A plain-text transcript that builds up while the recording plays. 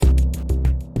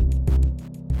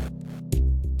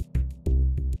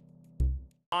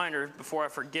reminder before I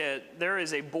forget, there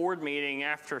is a board meeting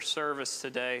after service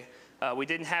today. We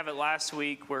didn't have it last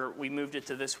week where we moved it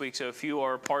to this week, so if you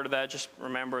are a part of that, just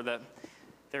remember that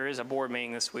there is a board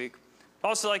meeting this week. I'd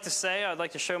also like to say I'd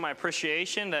like to show my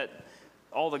appreciation that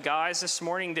all the guys this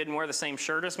morning didn't wear the same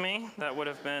shirt as me. That would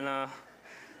have been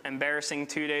embarrassing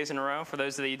 2 days in a row. For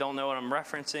those of you who don't know what I'm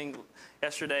referencing,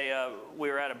 yesterday we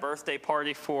were at a birthday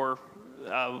party for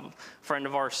a friend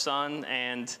of our son,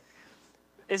 and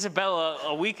Isabella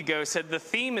a week ago said the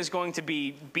theme is going to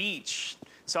be beach.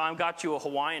 So I've got you a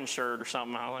Hawaiian shirt or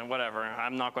something. I'm like, whatever.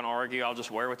 I'm not going to argue. I'll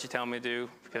just wear what you tell me to do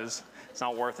because it's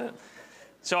not worth it.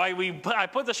 So I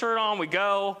put the shirt on, we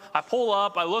go, I pull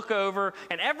up, I look over,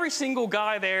 and every single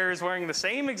guy there is wearing the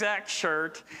same exact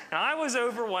shirt. And I was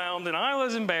overwhelmed, and I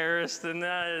was embarrassed, and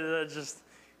it was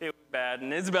bad.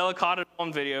 And Isabella caught it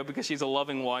on video because she's a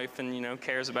loving wife and,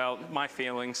 cares about my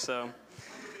feelings. So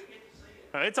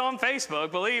it's on Facebook,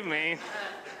 believe me.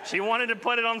 She wanted to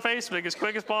put it on Facebook as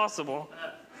quick as possible.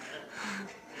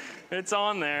 It's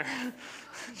on there.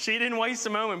 She didn't waste a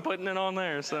moment putting it on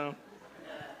there, so.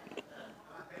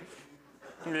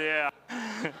 Yeah.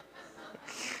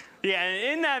 Yeah,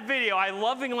 and in that video, I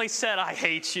lovingly said, I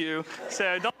hate you.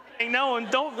 So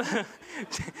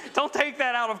don't take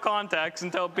that out of context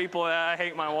and tell people that I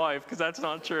hate my wife, because that's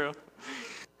not true.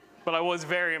 But I was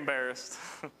very embarrassed.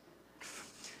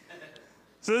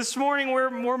 So this morning,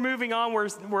 we're moving on.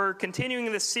 We're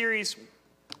continuing this series.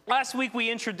 Last week, we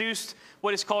introduced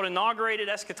what is called inaugurated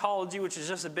eschatology, which is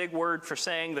just a big word for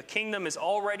saying the kingdom is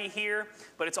already here,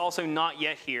 but it's also not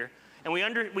yet here. And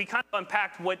we kind of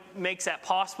unpacked what makes that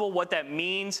possible, what that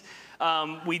means.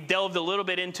 We delved a little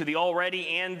bit into the already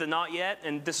and the not yet.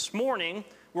 And this morning,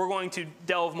 we're going to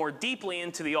delve more deeply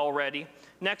into the already.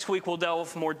 Next week, we'll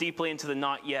delve more deeply into the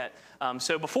not yet.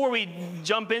 So before we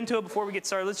jump into it, before we get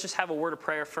started, let's just have a word of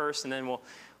prayer first, and then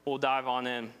we'll dive on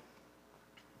in.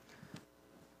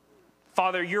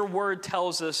 Father, your word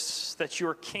tells us that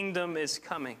your kingdom is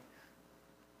coming.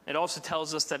 It also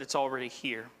tells us that it's already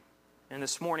here. And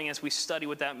this morning, as we study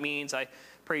what that means, I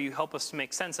pray you help us to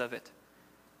make sense of it.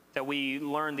 That we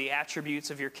learn the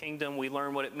attributes of your kingdom. We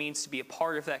learn what it means to be a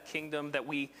part of that kingdom. That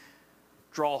we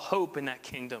draw hope in that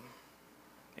kingdom,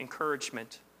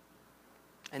 encouragement.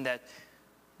 And that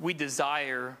we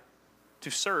desire to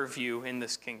serve you in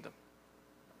this kingdom.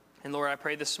 And Lord, I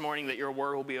pray this morning that your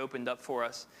word will be opened up for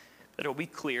us. That it will be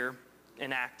clear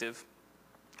and active.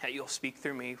 That you'll speak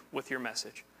through me with your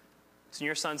message. It's in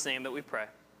your son's name that we pray.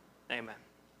 Amen.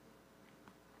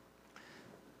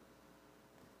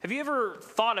 Have you ever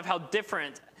thought of how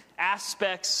different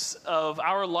aspects of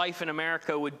our life in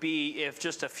America would be if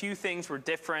just a few things were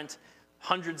different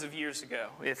hundreds of years ago?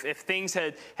 If things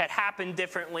had happened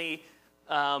differently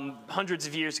hundreds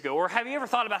of years ago? Or have you ever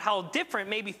thought about how different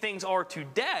maybe things are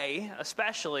today,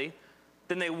 especially,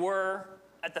 than they were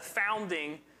at the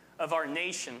founding of our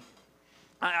nation?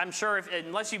 I'm sure,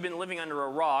 unless you've been living under a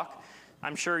rock,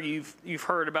 I'm sure you've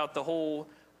heard about the whole,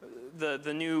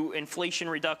 the new Inflation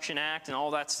Reduction Act and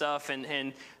all that stuff,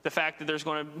 and the fact that there's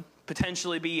going to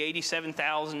potentially be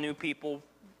 87,000 new people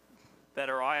that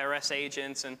are IRS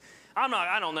agents. And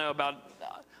I don't know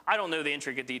the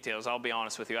intricate details, I'll be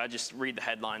honest with you. I just read the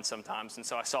headlines sometimes, and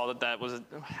so I saw that was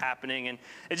happening. And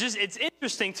it's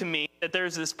interesting to me that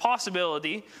there's this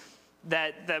possibility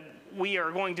that we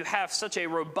are going to have such a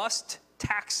robust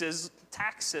tax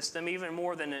system, even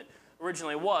more than it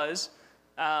originally was,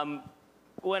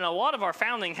 when a lot of our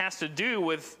founding has to do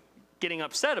with getting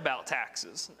upset about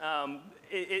taxes.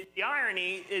 The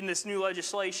irony in this new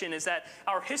legislation is that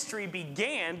our history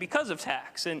began because of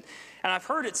tax. And I've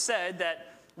heard it said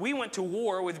that we went to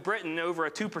war with Britain over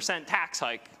a 2% tax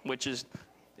hike, which is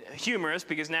humorous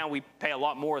because now we pay a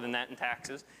lot more than that in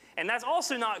taxes. And that's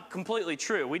also not completely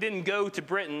true. We didn't go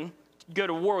to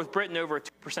war with Britain over a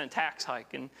 2% tax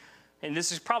hike. And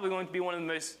this is probably going to be one of the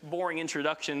most boring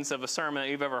introductions of a sermon that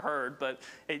you've ever heard, but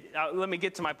let me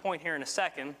get to my point here in a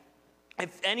second.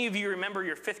 If any of you remember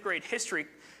your 5th grade history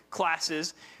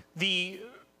classes, the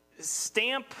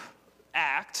Stamp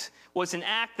Act was an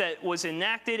act that was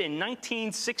enacted in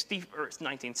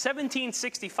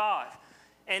 1765,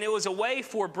 and it was a way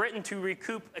for Britain to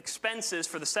recoup expenses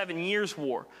for the 7 Years'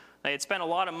 War. They had spent a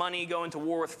lot of money going to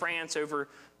war with France over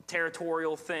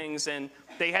territorial things, and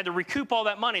they had to recoup all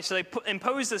that money. So they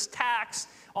imposed this tax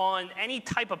on any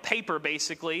type of paper,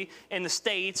 basically, in the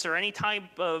States, or any type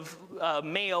of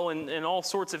mail and all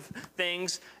sorts of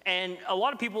things. And a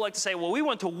lot of people like to say, well, we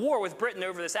went to war with Britain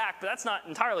over this act, but that's not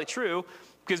entirely true,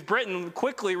 because Britain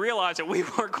quickly realized that we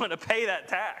weren't going to pay that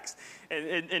tax.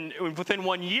 And within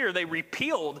 1 year, they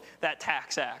repealed that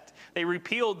tax act. They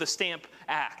repealed the Stamp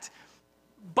Act.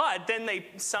 But then they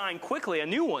signed quickly a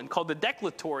new one called the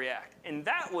Declaratory Act, and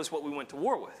that was what we went to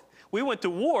war with. We went to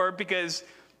war because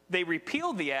they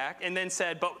repealed the act and then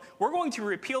said, but we're going to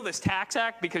repeal this tax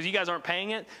act because you guys aren't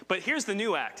paying it, but here's the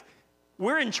new act.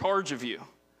 We're in charge of you.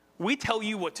 We tell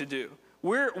you what to do.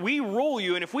 We rule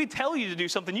you, and if we tell you to do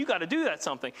something, you got to do that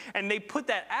something. And they put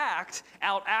that act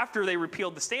out after they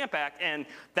repealed the Stamp Act, and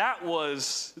that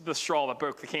was the straw that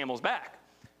broke the camel's back.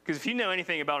 Because if you know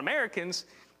anything about Americans,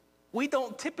 we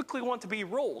don't typically want to be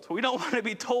ruled. We don't want to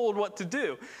be told what to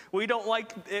do. We don't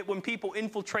like it when people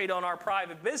infiltrate on our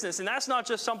private business. And that's not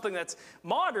just something that's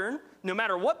modern, no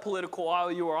matter what political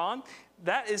aisle you are on.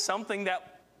 That is something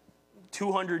that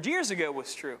 200 years ago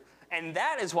was true. And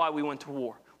that is why we went to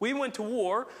war. We went to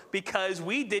war because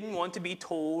we didn't want to be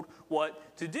told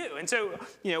what to do. And so,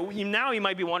 now you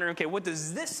might be wondering, okay, what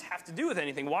does this have to do with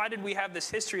anything? Why did we have this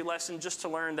history lesson just to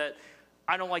learn that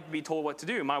I don't like to be told what to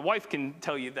do? My wife can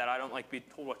tell you that I don't like to be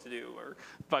told what to do, or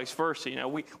vice versa.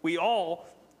 We all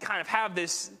kind of have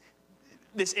this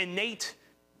innate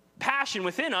passion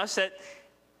within us that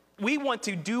we want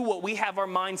to do what we have our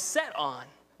mind set on.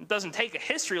 It doesn't take a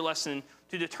history lesson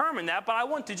to determine that, but I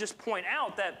want to just point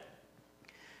out that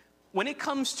when it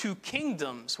comes to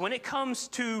kingdoms, when it comes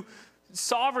to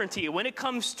sovereignty, when it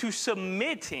comes to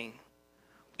submitting,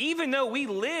 even though we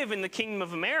live in the kingdom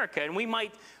of America and we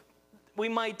might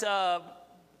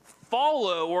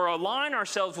follow or align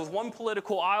ourselves with one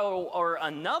political aisle or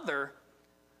another,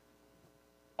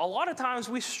 a lot of times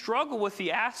we struggle with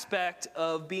the aspect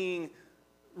of being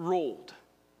ruled.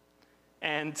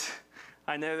 And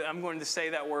I know that I'm going to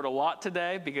say that word a lot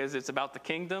today because it's about the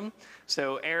kingdom.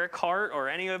 So Eric Hart or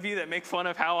any of you that make fun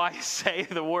of how I say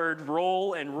the word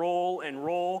roll and roll and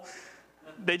roll,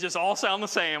 they just all sound the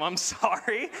same. I'm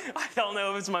sorry. I don't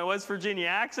know if it's my West Virginia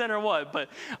accent or what, but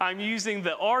I'm using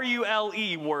the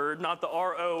R-U-L-E word, not the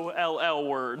R-O-L-L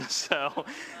word. So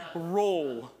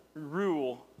roll,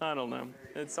 rule, I don't know.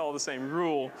 It's all the same,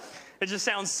 rule. It just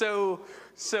sounds so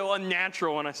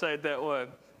unnatural when I say it that way.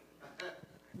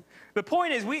 The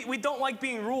point is, we don't like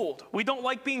being ruled. We don't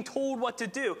like being told what to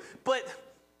do. But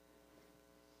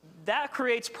that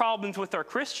creates problems with our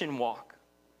Christian walk.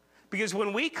 Because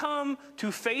when we come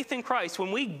to faith in Christ,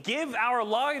 when we give our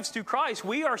lives to Christ,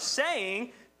 we are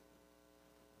saying,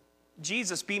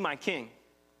 Jesus, be my king.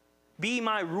 Be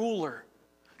my ruler.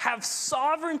 Have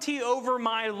sovereignty over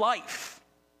my life.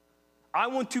 I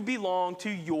want to belong to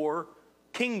your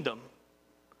kingdom.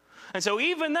 And so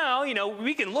even though,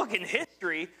 we can look in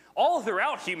history, all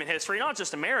throughout human history, not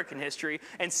just American history,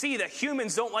 and see that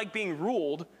humans don't like being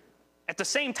ruled, at the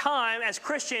same time, as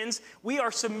Christians, we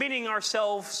are submitting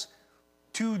ourselves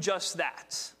to just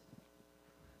that.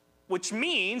 Which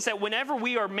means that whenever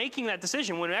we are making that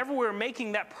decision, whenever we're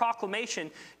making that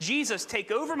proclamation, Jesus,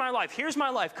 take over my life. Here's my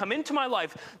life. Come into my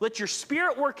life. Let your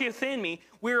spirit work within me.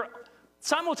 We're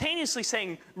simultaneously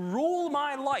saying, rule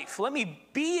my life. Let me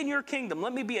be in your kingdom.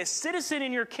 Let me be a citizen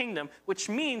in your kingdom, which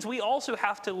means we also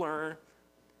have to learn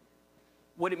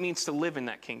what it means to live in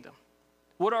that kingdom.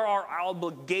 What are our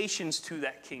obligations to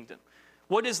that kingdom?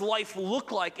 What does life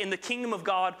look like in the kingdom of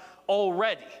God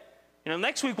already?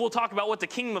 Next week we'll talk about what the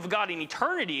kingdom of God in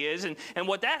eternity is and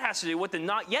what that has to do, what the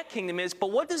not yet kingdom is.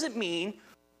 But what does it mean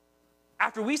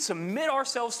after we submit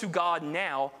ourselves to God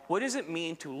now? What does it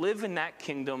mean to live in that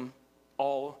kingdom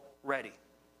already?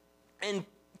 And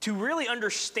to really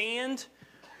understand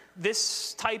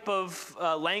this type of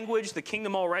language, the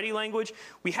kingdom already language,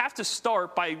 we have to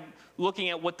start by looking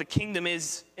at what the kingdom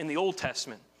is in the Old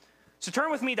Testament. So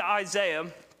turn with me to Isaiah.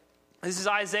 This is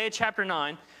Isaiah chapter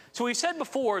 9. So we've said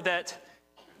before that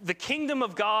the kingdom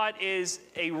of God is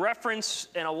a reference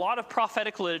in a lot of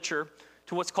prophetic literature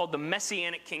to what's called the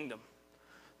Messianic kingdom.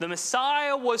 The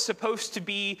Messiah was supposed to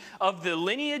be of the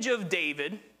lineage of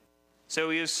David. So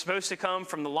he was supposed to come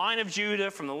from the line of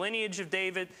Judah, from the lineage of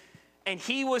David. And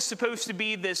he was supposed to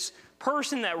be this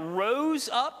person that rose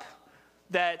up,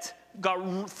 that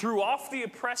threw off the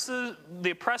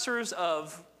oppressors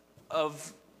of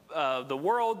the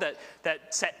world,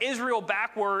 that set Israel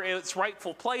back where its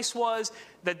rightful place was,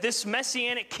 that this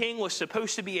Messianic king was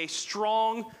supposed to be a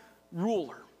strong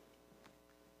ruler.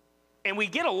 And we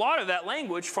get a lot of that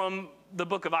language from the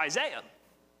book of Isaiah,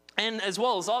 and as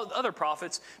well as other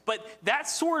prophets. But that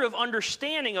sort of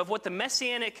understanding of what the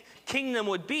Messianic kingdom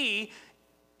would be,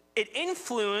 it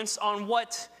influenced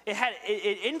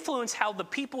how the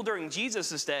people during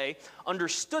Jesus' day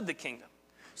understood the kingdom.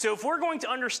 So if we're going to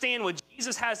understand what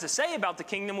Jesus has to say about the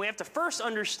kingdom, we have to first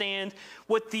understand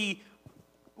what the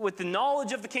the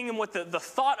knowledge of the kingdom, what the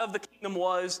thought of the kingdom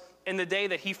was in the day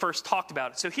that he first talked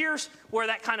about it. So here's where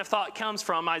that kind of thought comes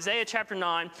from. Isaiah chapter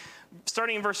 9,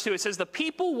 starting in verse 2, it says, "The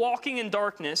people walking in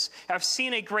darkness have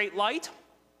seen a great light.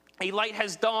 A light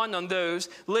has dawned on those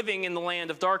living in the land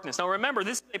of darkness." Now remember,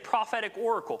 this is a prophetic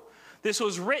oracle. This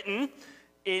was written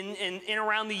in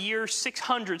around the year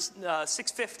 600,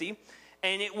 650,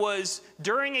 and it was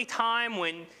during a time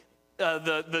when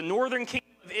the northern kingdom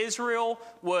of Israel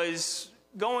was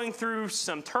going through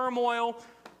some turmoil,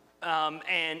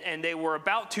 and they were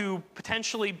about to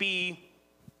potentially be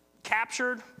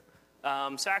captured.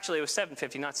 So actually it was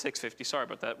 750, not 650. Sorry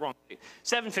about that, wrong date.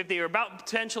 750, they were about to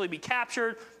potentially be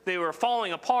captured. They were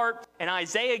falling apart, and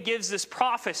Isaiah gives this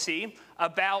prophecy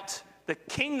about the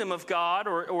kingdom of God,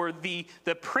 or the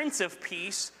Prince of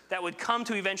Peace that would come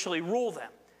to eventually rule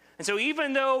them. And so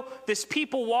even though this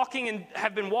people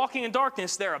have been walking in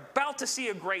darkness, they're about to see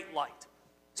a great light.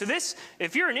 So this,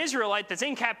 if you're an Israelite that's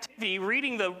in captivity,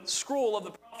 reading the scroll of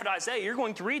the prophet Isaiah, you're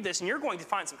going to read this and you're going to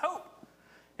find some hope.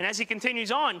 And as he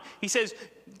continues on, he says,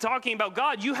 talking about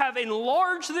God, "You have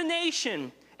enlarged the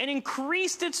nation and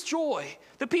increased its joy.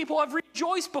 The people have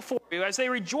rejoiced before you as they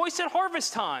rejoice at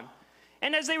harvest time,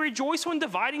 and as they rejoice when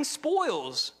dividing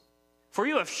spoils. For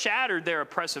you have shattered their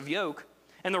oppressive yoke,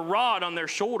 and the rod on their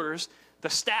shoulders, the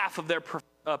staff of their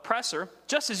oppressor,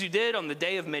 just as you did on the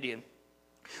day of Midian.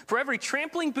 For every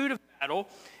trampling boot of battle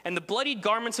and the bloodied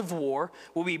garments of war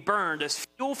will be burned as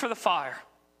fuel for the fire.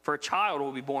 For a child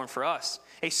will be born for us.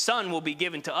 A son will be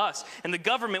given to us, and the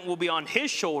government will be on his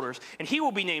shoulders, and he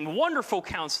will be named Wonderful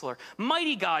Counselor,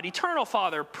 Mighty God, Eternal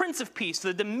Father, Prince of Peace.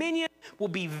 The dominion will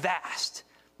be vast,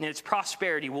 and its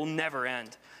prosperity will never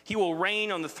end. He will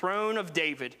reign on the throne of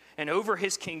David and over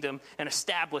his kingdom, and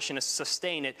establish and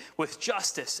sustain it with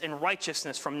justice and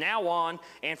righteousness from now on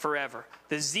and forever.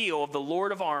 The zeal of the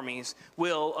Lord of armies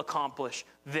will accomplish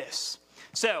this."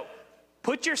 So,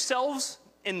 put yourselves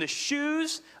in the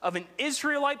shoes of an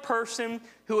Israelite person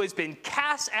who has been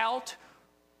cast out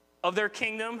of their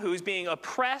kingdom, who is being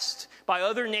oppressed by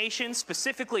other nations,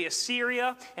 specifically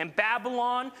Assyria and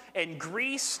Babylon and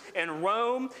Greece and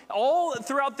Rome, all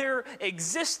throughout their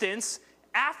existence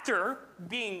after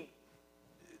being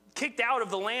kicked out of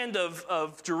the land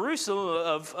of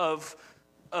Jerusalem,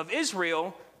 of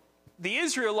Israel. The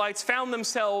Israelites found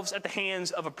themselves at the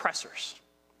hands of oppressors.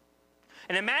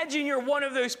 And imagine you're one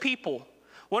of those people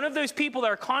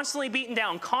that are constantly beaten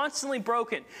down, constantly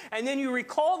broken. And then you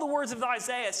recall the words of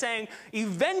Isaiah saying,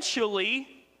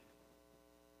 eventually,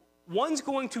 one's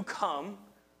going to come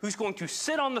who's going to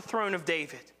sit on the throne of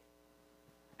David.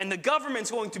 And the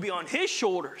government's going to be on his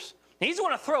shoulders. And he's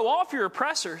going to throw off your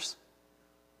oppressors.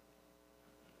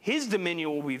 His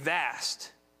dominion will be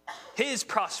vast. His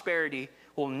prosperity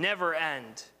will never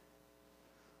end.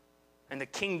 And the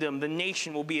kingdom, the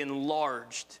nation will be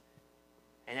enlarged.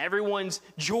 And everyone's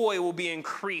joy will be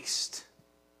increased.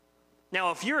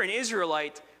 Now, if you're an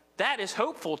Israelite, that is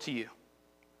hopeful to you.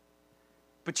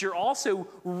 But you're also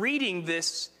reading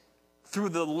this through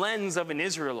the lens of an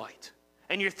Israelite.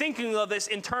 And you're thinking of this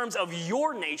in terms of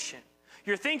your nation.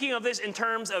 You're thinking of this in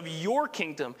terms of your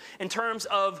kingdom, in terms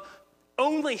of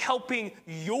only helping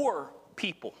your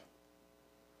people.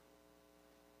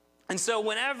 And so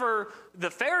whenever the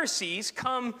Pharisees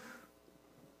come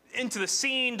into the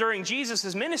scene during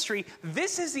Jesus' ministry,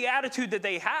 this is the attitude that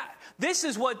they had. This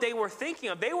is what they were thinking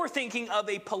of. They were thinking of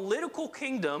a political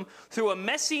kingdom through a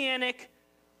messianic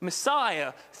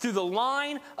Messiah, through the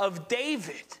line of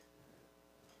David.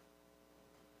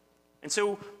 And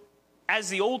so, as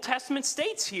the Old Testament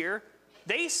states here,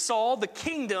 they saw the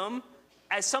kingdom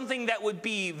as something that would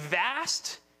be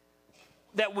vast,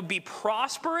 that would be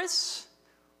prosperous,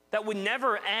 that would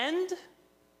never end,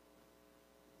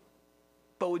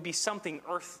 but would be something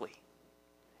earthly.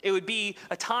 It would be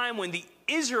a time when the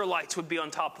Israelites would be on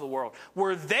top of the world,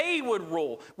 where they would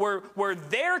rule, where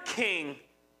their king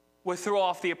would throw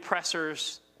off the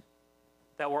oppressors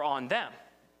that were on them.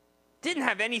 Didn't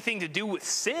have anything to do with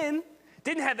sin.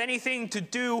 Didn't have anything to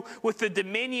do with the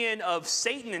dominion of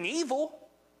Satan and evil.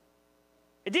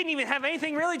 It didn't even have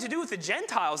anything really to do with the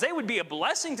Gentiles. They would be a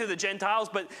blessing to the Gentiles,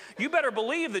 but you better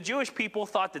believe the Jewish people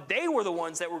thought that they were the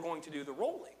ones that were going to do the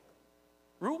ruling.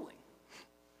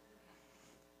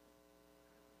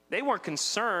 They weren't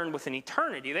concerned with an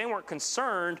eternity. They weren't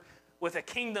concerned with a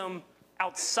kingdom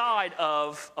outside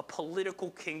of a political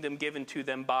kingdom given to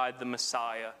them by the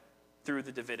Messiah through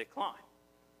the Davidic line.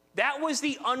 That was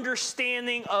the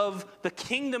understanding of the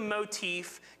kingdom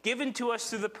motif given to us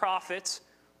through the prophets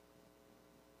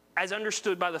as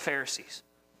understood by the Pharisees.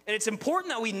 And it's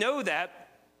important that we know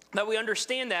that we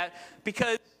understand that,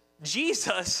 because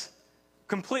Jesus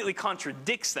completely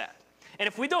contradicts that. And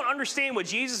if we don't understand what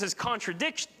Jesus is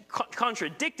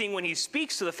contradicting when he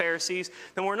speaks to the Pharisees,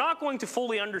 then we're not going to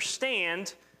fully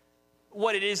understand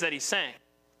what it is that he's saying.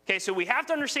 Okay, so we have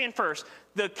to understand first,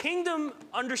 the kingdom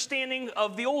understanding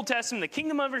of the Old Testament, the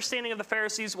kingdom understanding of the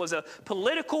Pharisees was a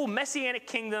political, messianic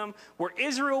kingdom where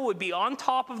Israel would be on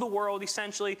top of the world,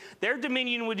 essentially. Their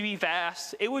dominion would be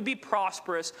vast. It would be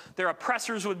prosperous. Their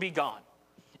oppressors would be gone.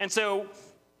 And so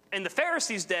in the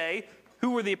Pharisees' day,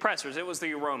 who were the oppressors? It was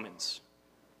the Romans.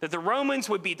 That the Romans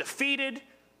would be defeated.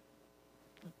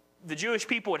 The Jewish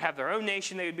people would have their own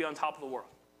nation. They would be on top of the world.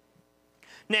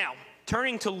 Now,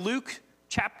 turning to Luke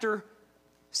chapter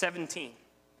 17.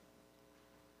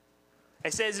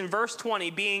 It says in verse 20,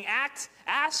 being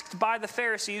asked by the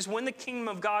Pharisees when the kingdom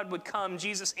of God would come,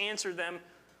 Jesus answered them,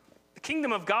 the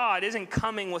kingdom of God isn't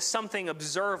coming with something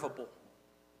observable.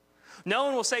 No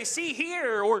one will say, see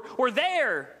here or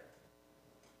there.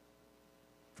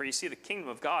 For you see, the kingdom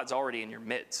of God's already in your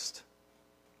midst.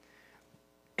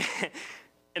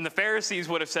 And the Pharisees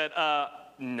would have said,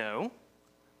 no,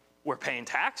 we're paying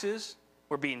taxes.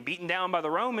 We're being beaten down by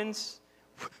the Romans.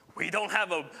 We don't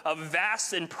have a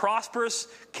vast and prosperous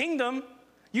kingdom.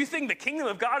 You think the kingdom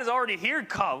of God is already here?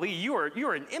 Golly, you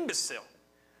are an imbecile.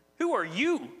 Who are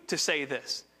you to say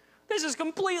this? This is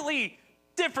completely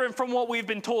different from what we've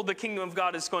been told the kingdom of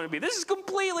God is going to be. This is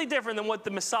completely different than what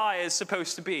the Messiah is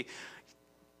supposed to be.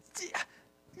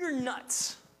 You're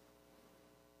nuts.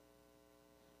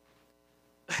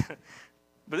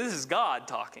 But this is God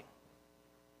talking.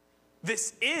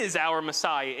 This is our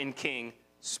Messiah and King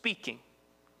speaking.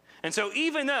 And so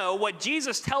even though what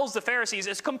Jesus tells the Pharisees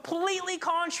is completely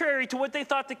contrary to what they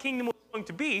thought the kingdom was going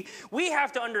to be, we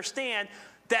have to understand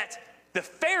that the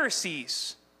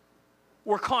Pharisees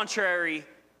were contrary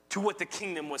to what the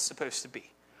kingdom was supposed to be.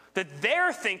 That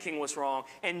their thinking was wrong,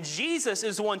 and Jesus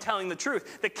is the one telling the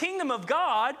truth. The kingdom of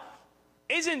God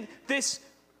isn't this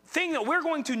thing that we're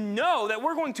going to know, that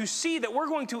we're going to see, that we're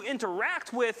going to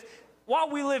interact with while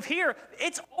we live here.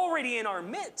 It's already in our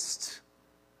midst.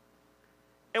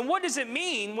 And what does it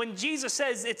mean when Jesus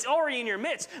says it's already in your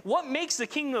midst? What makes the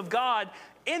kingdom of God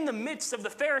in the midst of the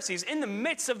Pharisees, in the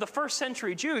midst of the first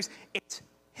century Jews? It's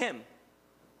him.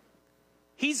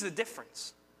 He's the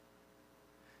difference.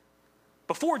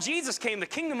 Before Jesus came, the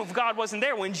kingdom of God wasn't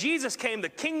there. When Jesus came, the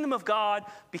kingdom of God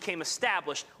became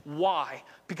established. Why?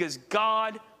 Because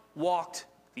God walked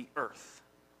the earth.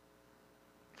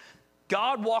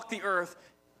 God walked the earth,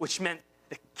 which meant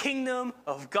the kingdom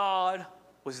of God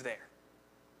was there.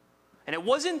 And it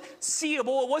wasn't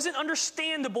seeable, it wasn't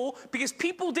understandable, because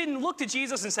people didn't look to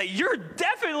Jesus and say, you're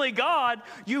definitely God,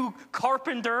 you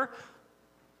carpenter,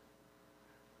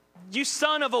 you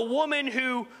son of a woman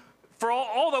who, for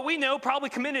all that we know, probably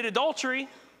committed adultery.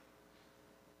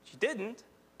 She didn't,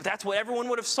 but that's what everyone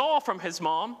would have saw from his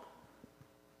mom.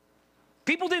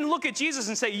 People didn't look at Jesus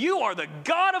and say, you are the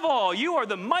God of all. You are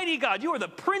the mighty God. You are the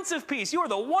Prince of Peace. You are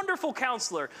the wonderful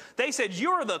counselor. They said,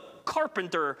 you're the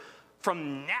carpenter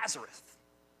from Nazareth.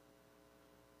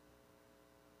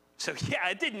 So yeah,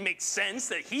 it didn't make sense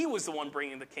that he was the one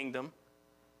bringing the kingdom,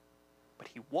 but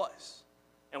he was.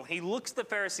 And when he looks at the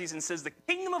Pharisees and says, the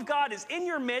kingdom of God is in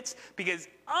your midst because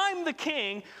I'm the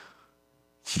king,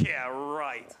 yeah,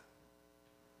 right.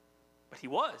 But he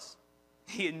was.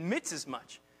 He admits as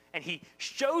much. And he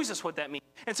shows us what that means.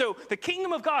 And so the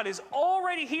kingdom of God is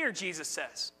already here, Jesus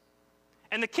says.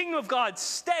 And the kingdom of God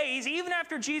stays even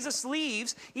after Jesus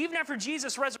leaves, even after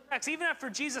Jesus resurrects, even after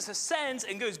Jesus ascends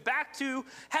and goes back to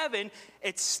heaven.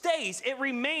 It stays. It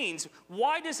remains.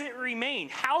 Why does it remain?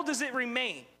 How does it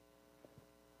remain?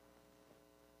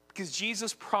 Because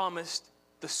Jesus promised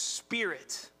the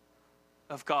Spirit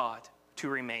of God to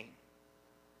remain.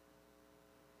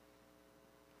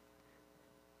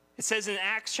 It says in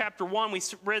Acts chapter 1, we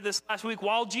read this last week,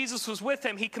 while Jesus was with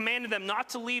them, he commanded them not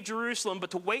to leave Jerusalem,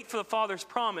 but to wait for the Father's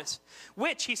promise,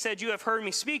 which, he said, you have heard me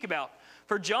speak about.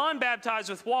 For John baptized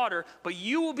with water, but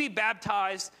you will be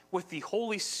baptized with the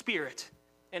Holy Spirit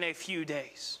in a few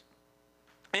days.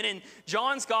 And in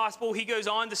John's gospel, he goes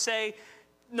on to say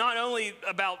not only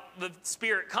about the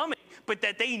Spirit coming, but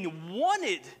that they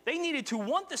needed to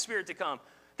want the Spirit to come.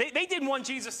 They didn't want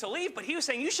Jesus to leave, but he was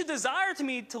saying, you should desire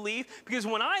me to leave, because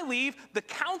when I leave, the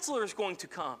counselor is going to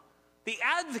come, the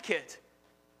advocate,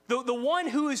 the one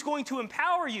who is going to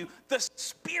empower you, the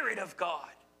Spirit of God.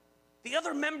 The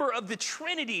other member of the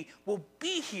Trinity will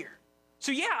be here.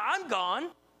 So yeah, I'm gone.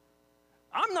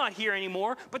 I'm not here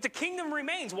anymore, but the kingdom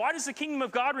remains. Why does the kingdom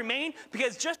of God remain?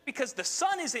 Because just because the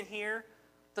Son isn't here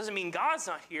doesn't mean God's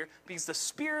not here, because the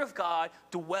Spirit of God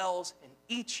dwells in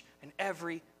each and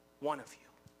every one of you.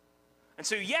 And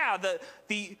so, yeah,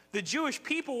 the Jewish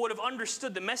people would have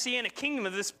understood the Messianic kingdom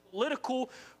of this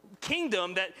political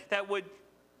kingdom that would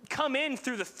come in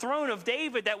through the throne of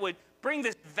David, that would bring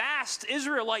this vast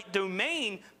Israelite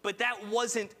domain, but that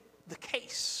wasn't the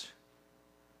case.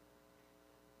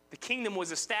 The kingdom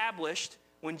was established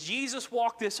when Jesus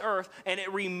walked this earth, and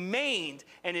it remained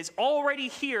and is already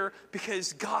here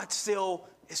because God still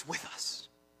is with us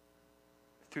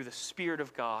through the Spirit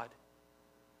of God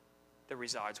that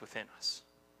resides within us.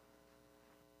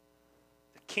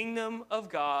 The kingdom of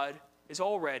God is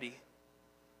already.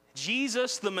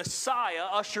 Jesus, the Messiah,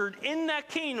 ushered in that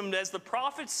kingdom, as the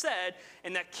prophet said,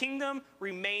 and that kingdom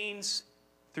remains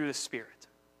through the Spirit.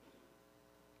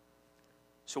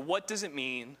 So what does it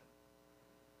mean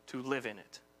to live in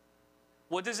it?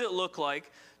 What does it look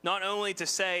like not only to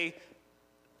say,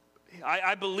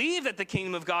 I believe that the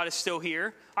kingdom of God is still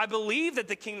here. I believe that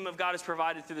the kingdom of God is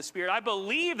provided through the Spirit. I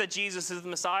believe that Jesus is the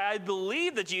Messiah. I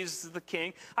believe that Jesus is the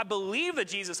King. I believe that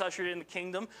Jesus ushered in the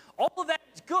kingdom. All of that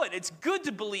is good. It's good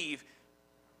to believe.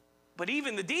 But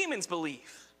even the demons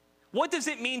believe. What does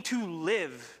it mean to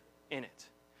live in it?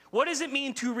 What does it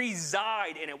mean to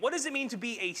reside in it? What does it mean to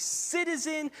be a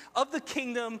citizen of the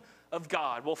kingdom of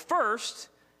God? Well, first,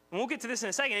 and we'll get to this in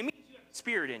a second, it means you have the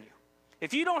Spirit in you.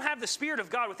 If you don't have the Spirit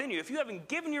of God within you, if you haven't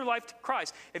given your life to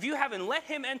Christ, if you haven't let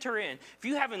Him enter in, if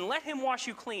you haven't let Him wash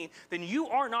you clean, then you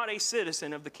are not a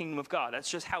citizen of the kingdom of God.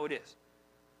 That's just how it is.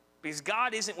 Because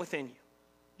God isn't within you.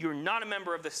 You're not a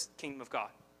member of the kingdom of God.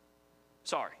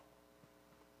 Sorry.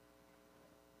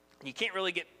 You can't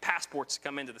really get passports to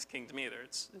come into this kingdom either.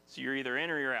 It's you're either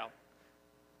in or you're out.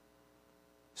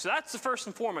 So that's the first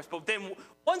and foremost. But then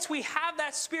once we have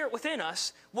that Spirit within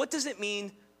us, what does it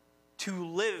mean to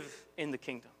live in the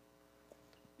kingdom?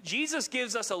 Jesus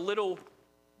gives us a little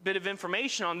bit of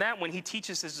information on that when He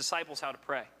teaches His disciples how to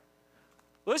pray.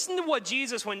 Listen to what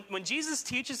Jesus, when Jesus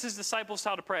teaches His disciples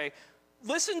how to pray,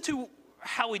 listen to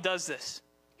how He does this.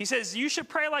 He says, you should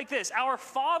pray like this: Our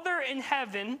Father in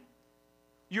heaven,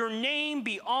 your name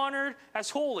be honored as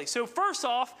holy. So first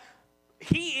off,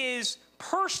 He is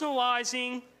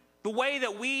personalizing the way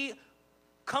that we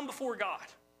come before God.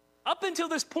 Up until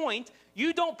this point,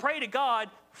 you don't pray to God,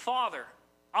 Father,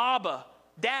 Abba,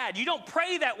 Dad. You don't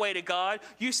pray that way to God.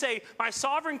 You say, my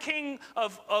sovereign King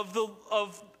of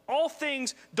all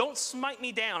things, don't smite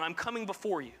me down. I'm coming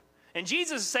before you. And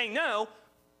Jesus is saying, no,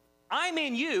 I'm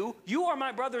in you. You are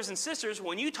my brothers and sisters.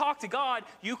 When you talk to God,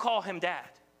 you call Him Dad.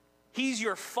 He's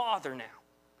your Father now.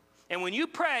 And when you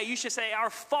pray, you should say, Our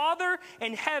Father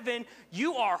in heaven,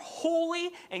 you are holy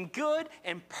and good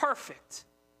and perfect.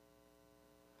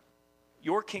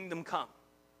 Your kingdom come.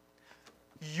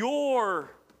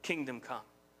 Your kingdom come.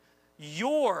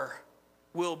 Your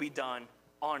will be done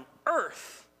on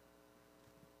earth,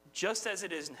 just as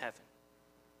it is in heaven.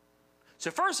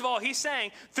 So first of all, He's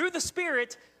saying, through the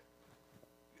Spirit,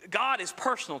 God is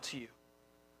personal to you.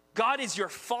 God is your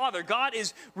Father. God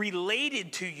is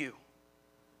related to you.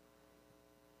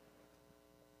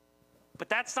 But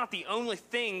that's not the only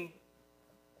thing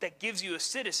that gives you a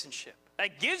citizenship.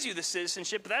 That gives you the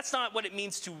citizenship, but that's not what it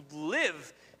means to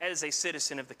live as a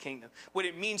citizen of the kingdom. What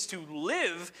it means to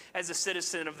live as a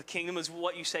citizen of the kingdom is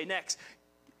what you say next.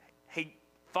 Hey,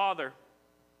 Father,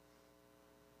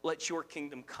 let your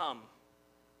kingdom come.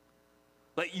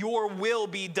 Let your will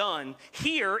be done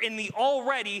here in the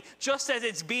already, just as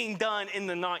it's being done in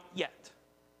the not yet.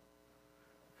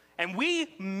 And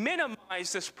we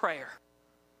minimize this prayer.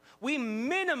 We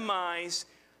minimize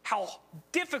how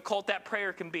difficult that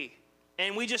prayer can be.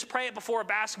 And we just pray it before a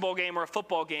basketball game or a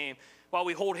football game while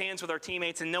we hold hands with our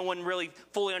teammates and no one really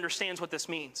fully understands what this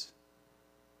means.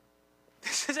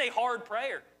 This is a hard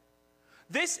prayer.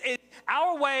 This is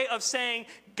our way of saying,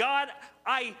 God,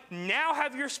 I now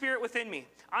have your Spirit within me.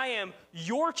 I am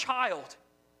your child,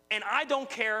 and I don't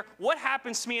care what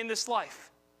happens to me in this life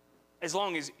as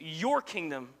long as your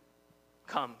kingdom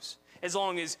comes, as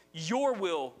long as your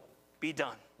will be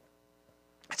done.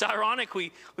 It's ironic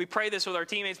we pray this with our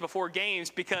teammates before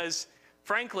games because,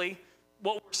 frankly,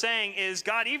 what we're saying is,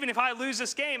 God, even if I lose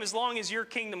this game, as long as your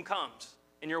kingdom comes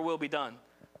and your will be done.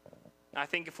 I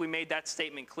think if we made that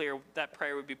statement clear, that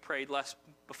prayer would be prayed less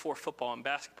before football and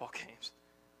basketball games.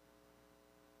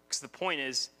 Because the point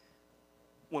is,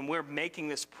 when we're making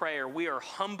this prayer, we are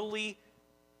humbly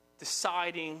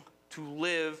deciding to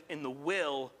live in the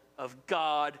will of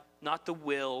God, not the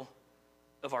will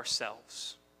of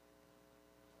ourselves.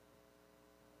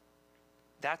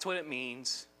 That's what it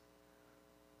means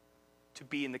to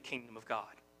be in the kingdom of God.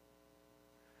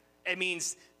 It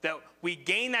means that we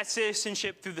gain that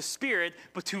citizenship through the Spirit,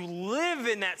 but to live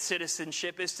in that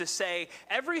citizenship is to say,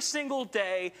 every single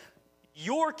day,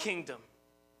 your kingdom,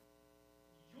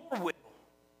 will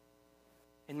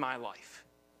in my life.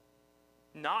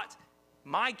 Not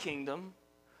my kingdom,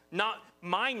 not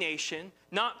my nation,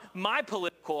 not my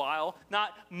political aisle,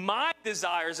 not my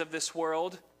desires of this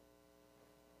world.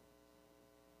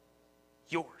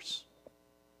 Yours.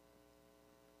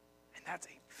 And that's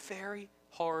a very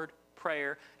hard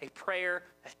prayer, a prayer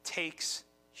that takes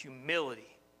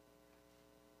humility,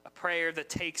 a prayer that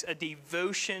takes a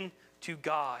devotion to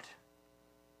God.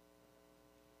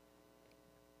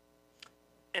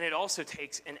 And it also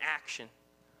takes an action.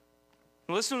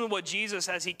 Listen to what Jesus,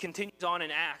 as he continues on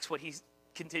in Acts, what he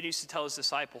continues to tell his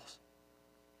disciples.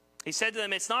 He said to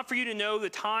them, it's not for you to know the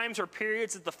times or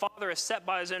periods that the Father has set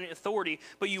by his own authority,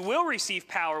 but you will receive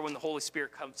power when the Holy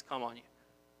Spirit come on you.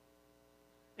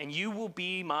 And you will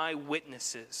be my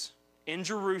witnesses in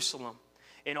Jerusalem,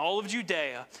 in all of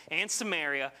Judea and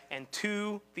Samaria, and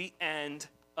to the end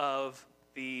of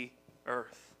the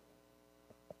earth.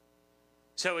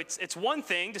 So it's one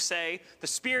thing to say, the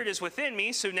Spirit is within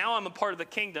me, so now I'm a part of the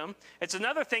kingdom. It's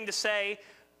another thing to say,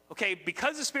 okay,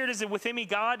 because the Spirit is within me,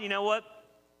 God, you know what?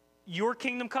 Your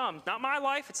kingdom comes. Not my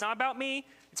life. It's not about me.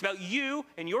 It's about you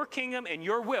and your kingdom and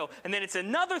your will. And then it's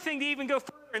another thing to even go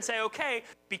further and say, okay,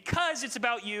 because it's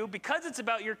about you, because it's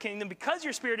about your kingdom, because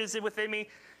your Spirit is within me,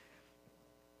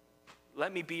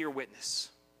 let me be your witness.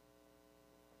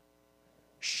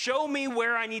 Show me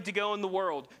where I need to go in the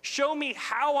world. Show me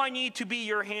how I need to be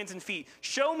your hands and feet.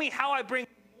 Show me how I bring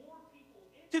more people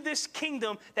into this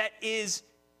kingdom that is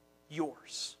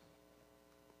yours.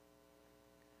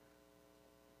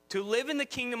 To live in the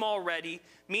kingdom already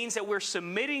means that we're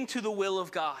submitting to the will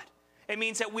of God. It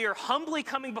means that we are humbly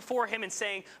coming before him and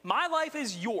saying, my life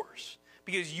is yours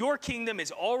because your kingdom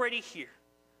is already here.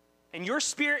 And your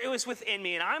Spirit is within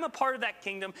me, and I'm a part of that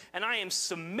kingdom, and I am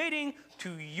submitting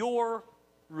to your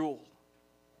rule.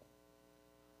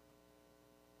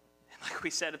 And like we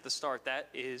said at the start, that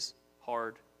is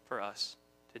hard for us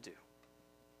to do.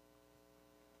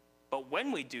 But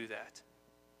when we do that,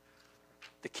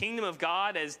 the kingdom of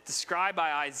God, as described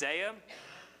by Isaiah,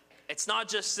 it's not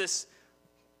just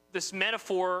this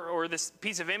metaphor or this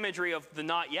piece of imagery of the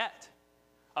not yet.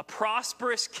 A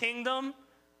prosperous kingdom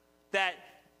that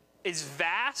is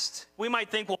vast. We might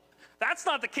think, well, that's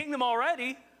not the kingdom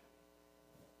already.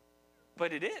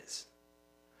 But it is.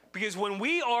 Because when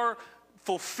we are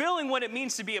fulfilling what it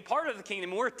means to be a part of the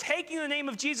kingdom, we're taking the name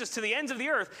of Jesus to the ends of the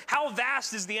earth. How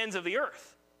vast is the ends of the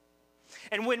earth?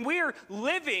 And when we're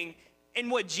living in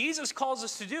what Jesus calls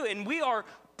us to do, and we are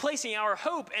placing our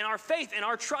hope and our faith and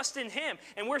our trust in him,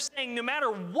 and we're saying no matter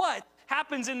what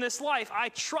happens in this life, I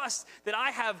trust that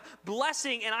I have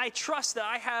blessing, and I trust that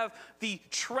I have the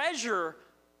treasure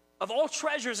of all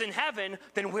treasures in heaven,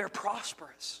 then we're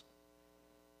prosperous.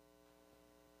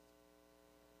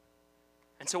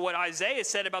 And so what Isaiah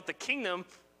said about the kingdom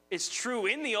is true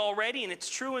in the already, and it's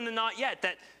true in the not yet,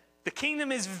 that the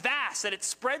kingdom is vast, that it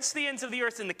spreads to the ends of the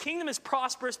earth, and the kingdom is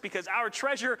prosperous because our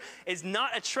treasure is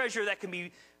not a treasure that can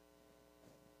be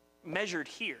measured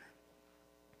here,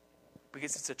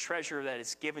 because it's a treasure that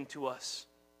is given to us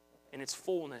in its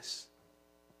fullness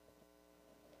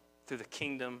through the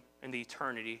kingdom and the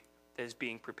eternity that is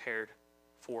being prepared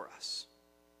for us.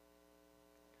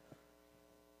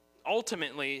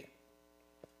 Ultimately,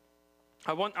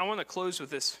 I want to close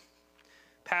with this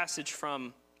passage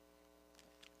from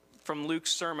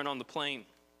Luke's Sermon on the Plain.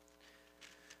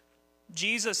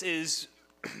 Jesus is,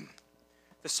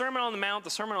 the Sermon on the Mount,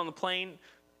 the Sermon on the Plain,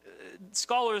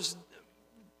 scholars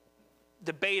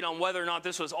debate on whether or not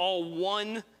this was all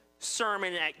one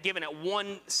sermon given at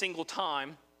one single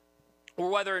time,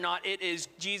 or whether or not it is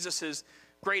Jesus's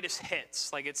greatest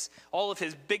hits. Like it's all of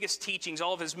his biggest teachings,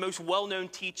 all of his most well-known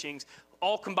teachings,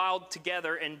 all compiled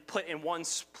together and put in one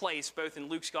place, both in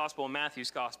Luke's gospel and Matthew's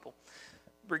gospel.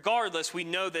 Regardless, we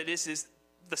know that this is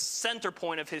the center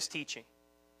point of his teaching.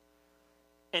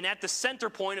 And at the center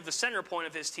point of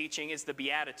his teaching is the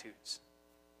Beatitudes.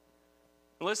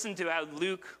 Listen to how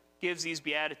Luke gives these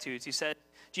Beatitudes. He said,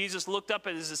 Jesus looked up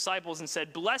at his disciples and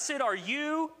said, "Blessed are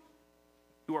you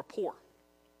who are poor,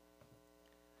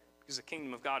 because the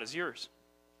kingdom of God is yours.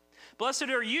 Blessed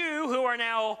are you who are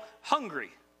now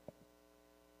hungry,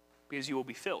 because you will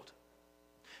be filled.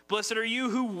 Blessed are you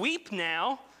who weep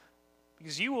now,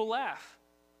 because you will laugh.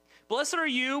 Blessed are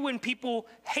you when people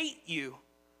hate you,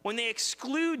 when they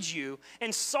exclude you,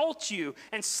 insult you,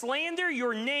 and slander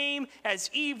your name as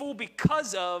evil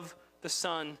because of the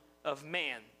Son of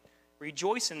Man.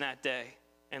 Rejoice in that day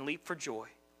and leap for joy.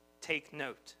 Take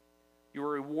note. Your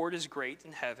reward is great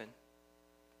in heaven,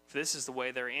 for this is the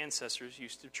way their ancestors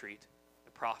used to treat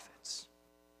the prophets."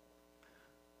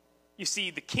 You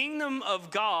see, the kingdom of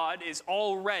God is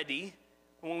already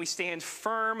when we stand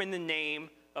firm in the name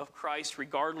of Christ,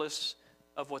 regardless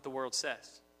of what the world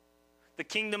says. The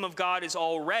kingdom of God is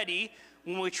already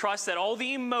when we trust that all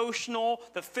the emotional,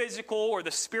 the physical, or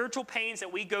the spiritual pains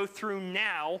that we go through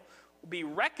now will be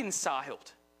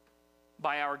reconciled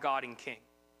by our God and King.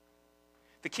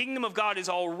 The kingdom of God is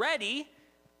already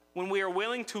when we are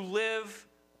willing to live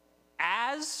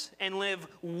as and live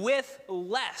with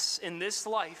less in this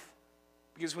life,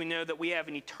 because we know that we have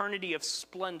an eternity of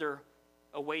splendor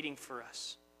awaiting for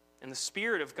us, and the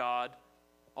Spirit of God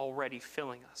already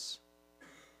filling us.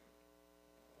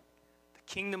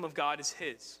 The kingdom of God is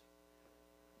His.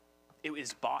 It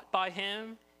is bought by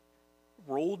Him,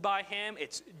 ruled by Him,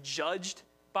 it's judged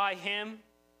by Him.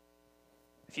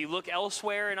 If you look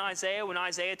elsewhere in Isaiah, when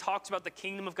Isaiah talks about the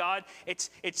kingdom of God, it's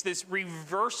this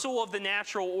reversal of the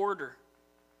natural order.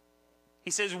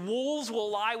 He says, wolves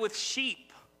will lie with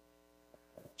sheep.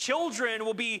 Children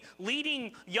will be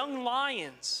leading young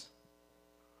lions.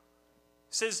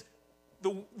 He says,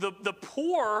 the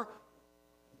poor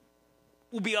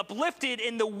will be uplifted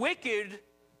and the wicked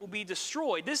will be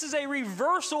destroyed. This is a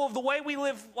reversal of the way we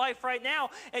live life right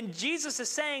now. And Jesus is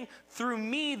saying, through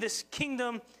me, this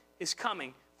kingdom is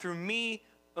coming. Through me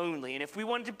only. And if we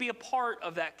want to be a part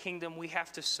of that kingdom, we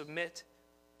have to submit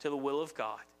to the will of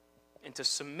God. And to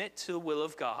submit to the will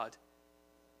of God,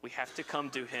 we have to come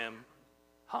to Him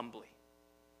humbly,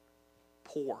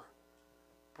 poor,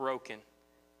 broken,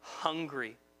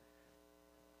 hungry,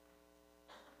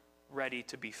 ready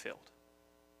to be filled.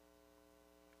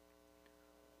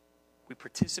 We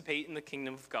participate in the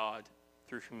kingdom of God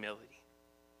through humility.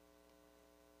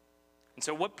 And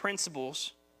so what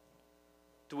principles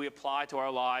do we apply to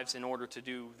our lives in order to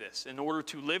do this? In order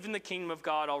to live in the kingdom of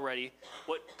God already,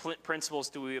 what principles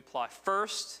do we apply?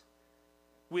 First,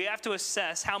 we have to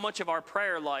assess how much of our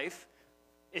prayer life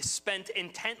is spent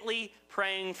intently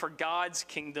praying for God's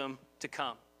kingdom to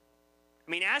come.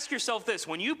 I mean, ask yourself this.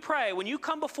 When you pray, when you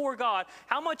come before God,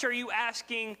 how much are you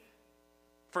asking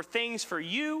for things for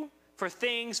you, for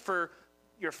things for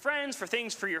your friends, for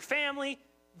things for your family,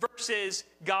 versus,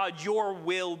 God, your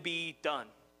will be done?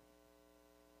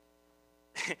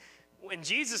 When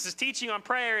Jesus is teaching on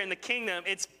prayer in the kingdom,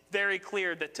 it's very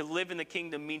clear that to live in the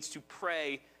kingdom means to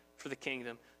pray for the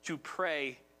kingdom, to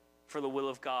pray for the will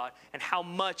of God. And how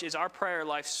much is our prayer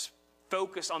life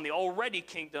focused on the already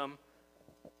kingdom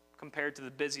compared to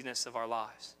the busyness of our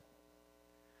lives?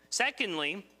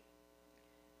 Secondly,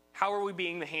 how are we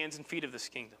being the hands and feet of this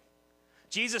kingdom?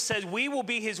 Jesus says we will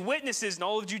be His witnesses in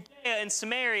all of Judea and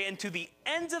Samaria and to the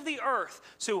ends of the earth.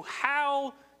 So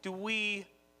how do we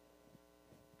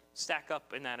stack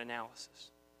up in that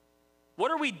analysis? What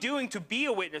are we doing to be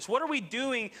a witness? What are we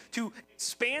doing to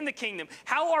expand the kingdom?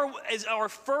 Is our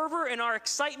fervor and our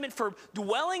excitement for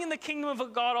dwelling in the kingdom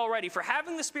of God already, for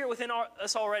having the Spirit within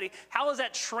us already, how is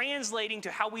that translating to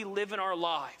how we live in our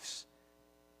lives?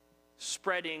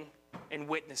 Spreading and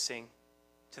witnessing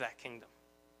to that kingdom.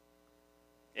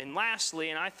 And lastly,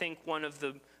 and I think one of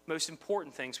the most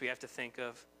important things we have to think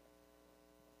of,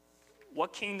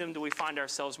 what kingdom do we find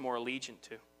ourselves more allegiant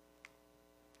to?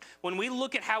 When we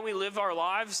look at how we live our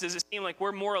lives, does it seem like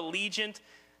we're more allegiant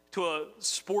to a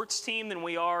sports team than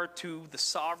we are to the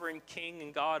sovereign King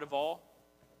and God of all?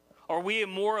 Are we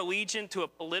more allegiant to a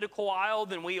political aisle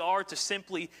than we are to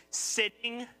simply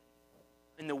sitting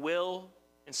in the will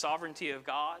and sovereignty of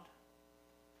God?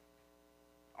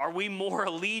 Are we more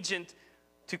allegiant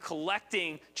to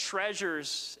collecting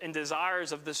treasures and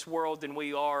desires of this world than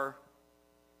we are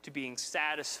to being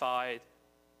satisfied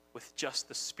with just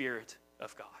the Spirit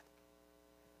of God?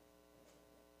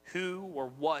 Who or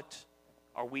what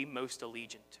are we most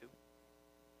allegiant to?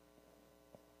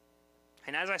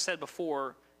 And as I said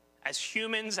before, as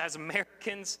humans, as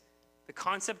Americans, the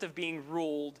concept of being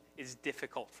ruled is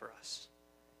difficult for us.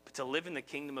 But to live in the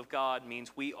kingdom of God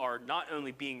means we are not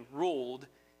only being ruled,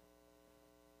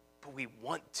 but we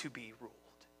want to be ruled.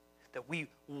 That we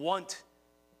want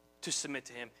to submit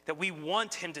to Him. That we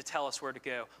want Him to tell us where to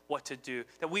go, what to do.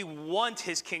 That we want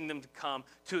His kingdom to come,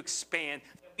 to expand.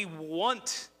 That we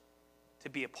want to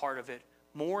be a part of it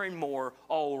more and more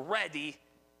already,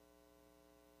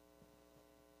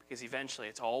 because eventually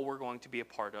it's all we're going to be a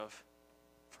part of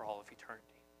for all of eternity.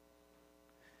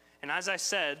 And as I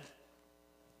said,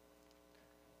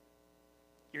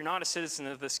 you're not a citizen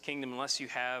of this kingdom unless you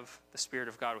have the Spirit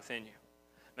of God within you.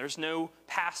 There's no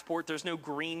passport, there's no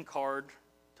green card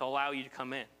to allow you to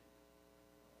come in.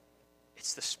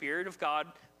 It's the Spirit of God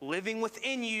living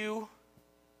within you,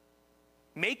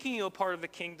 making you a part of the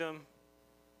kingdom,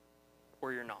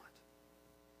 or you're not.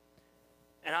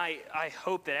 And I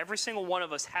hope that every single one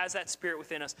of us has that Spirit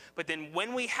within us. But then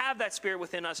when we have that Spirit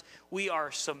within us, we are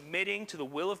submitting to the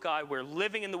will of God. We're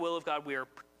living in the will of God. We are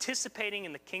participating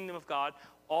in the kingdom of God,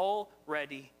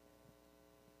 already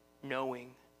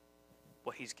knowing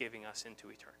what he's giving us into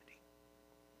eternity.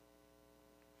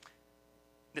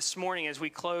 This morning, as we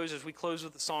close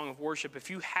with the song of worship, if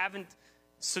you haven't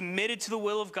submitted to the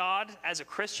will of God as a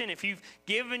Christian, if you've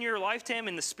given your life to him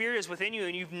and the Spirit is within you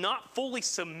and you've not fully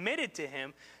submitted to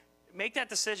him, make that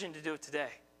decision to do it today.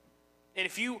 And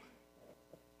if you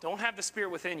don't have the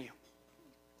Spirit within you,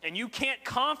 and you can't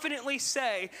confidently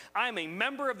say, I am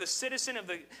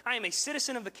a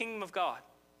citizen of the kingdom of God,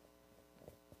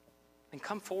 then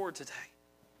come forward today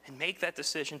and make that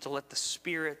decision to let the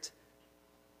Spirit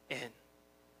in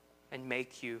and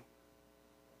make you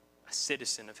a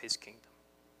citizen of his kingdom.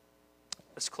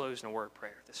 Let's close in a word of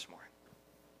prayer this morning.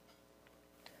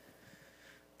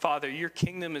 Father, your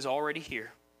kingdom is already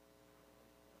here.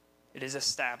 It is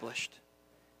established.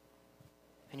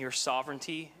 And your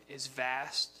sovereignty is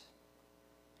vast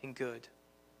and good.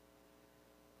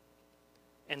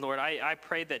 And Lord, I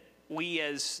pray that we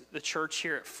as the church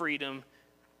here at Freedom,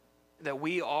 that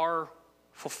we are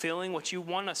fulfilling what you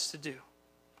want us to do.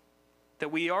 That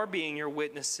we are being your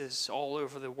witnesses all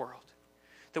over the world.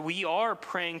 That we are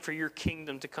praying for your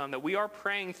kingdom to come. That we are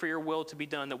praying for your will to be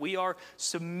done. That we are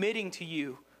submitting to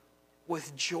you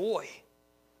with joy.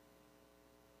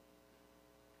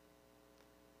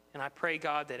 And I pray,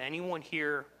 God, that anyone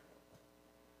here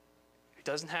who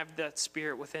doesn't have that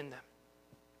Spirit within them,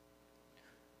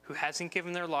 who hasn't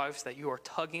given their lives, that you are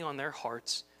tugging on their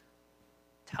hearts,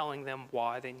 telling them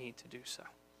why they need to do so.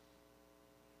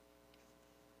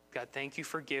 God, thank you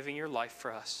for giving your life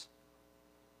for us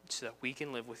so that we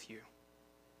can live with you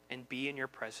and be in your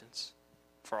presence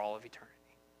for all of eternity.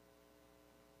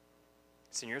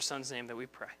 It's in your Son's name that we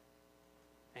pray.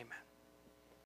 Amen.